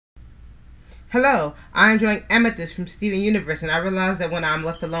Hello, I'm enjoying Amethyst from Steven Universe, and I realized that when I'm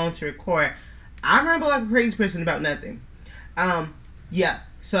left alone to record, I ramble like a crazy person about nothing.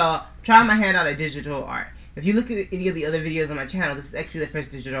 So trying my hand out at digital art. If you look at any of the other videos on my channel, this is actually the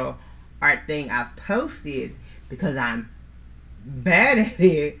first digital art thing I've posted because I'm bad at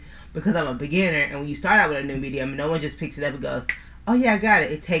it, because I'm a beginner, and when you start out with a new medium, no one just picks it up and goes, oh yeah, I got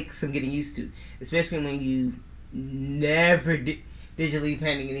it. It takes some getting used to, especially when you've never digitally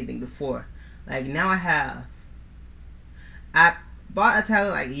painting anything before. Like now I bought a tablet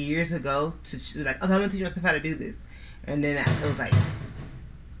like years ago to like, okay, I'm gonna teach myself how to do this, and then it was like, I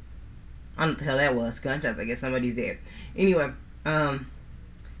don't know what the hell that was, gunshots. I guess somebody's dead. Anyway,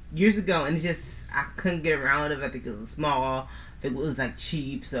 years ago, and I couldn't get around with it. I think it was small. I think it was like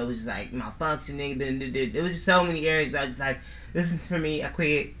cheap, so it was just like malfunctioning. It was just so many areas that I was just like, this isn't for me. I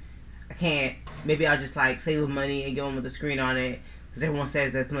quit. I can't. Maybe I'll just like save money and get one with a screen on it, because everyone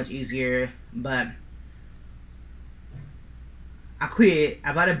says that's much easier. But I quit.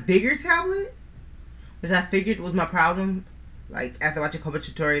 I bought a bigger tablet, which I figured was my problem. Like after watching a couple of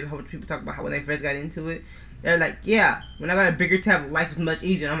tutorials, a whole bunch of people talk about how when they first got into it, they're like, yeah, when I got a bigger tablet, life was much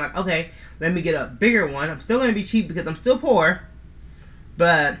easier. And I'm like, okay, let me get a bigger one. I'm still gonna be cheap because I'm still poor,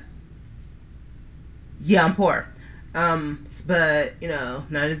 but yeah, I'm poor. But you know,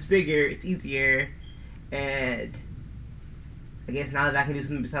 now that it's bigger, it's easier, and I guess now that I can do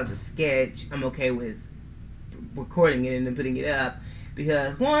something besides the sketch, I'm okay with recording it and then putting it up,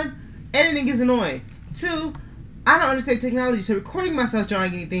 because one, editing is annoying. Two, I don't understand technology, so recording myself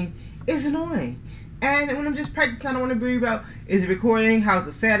drawing anything is annoying. And when I'm just practicing, I don't want to worry about, is it recording? How's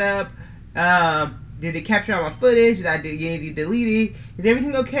the setup? Did it capture all my footage? Did I get anything deleted? Is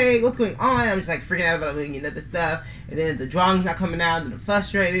everything okay? What's going on? I'm just like freaking out about doing other stuff. And then the drawing's not coming out, and I'm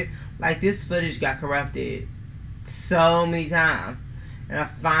frustrated. Like this footage got corrupted so many times. And I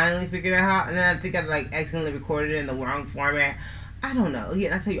finally figured out how, and then I think I like accidentally recorded it in the wrong format. I don't know.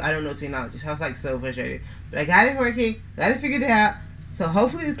 Again, I tell you, I don't know technology, so I was like so frustrated. But I got it working, got it figured out. So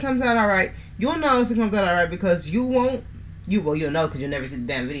hopefully this comes out alright. You'll know if it comes out alright, because you'll know because you'll never see the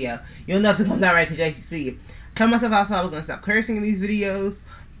damn video. You'll know if it comes out right because you actually see it. I told myself I was going to stop cursing in these videos,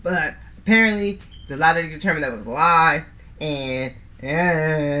 but apparently there's a lot of determined that was a lie. And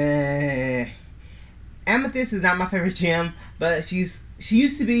Amethyst is not my favorite gem, but she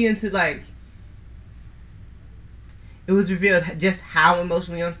used to be into, like, it was revealed just how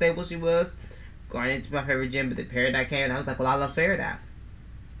emotionally unstable she was. Garnet's my favorite gem, but the Peridot came, and I was like, well, I love Peridot.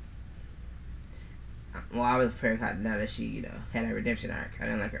 Well, I was Peridot now that she, you know, had her redemption arc. I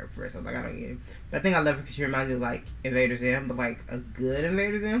didn't like her at first. I was like, I don't get it. But I think I love her because she reminds me of, like, Invader Zim, but, like, a good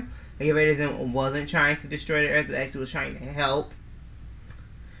Invader Zim. Like, Invader Zim wasn't trying to destroy the Earth, but actually was trying to help.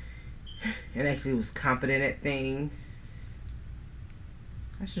 And actually was competent at things.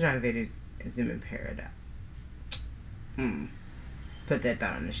 I should try Invader Zim and Peridot. Put that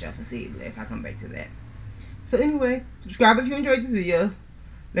thought on the shelf and see if I come back to that. So anyway, subscribe if you enjoyed this video.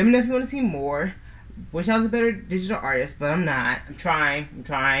 Let me know if you want to see more. Wish I was a better digital artist, but I'm not. I'm trying.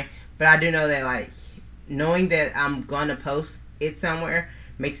 But I do know that, like, knowing that I'm gonna post it somewhere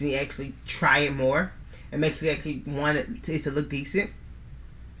makes me actually try it more. It makes me actually want it to look decent.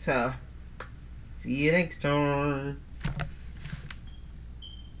 So, see you next time.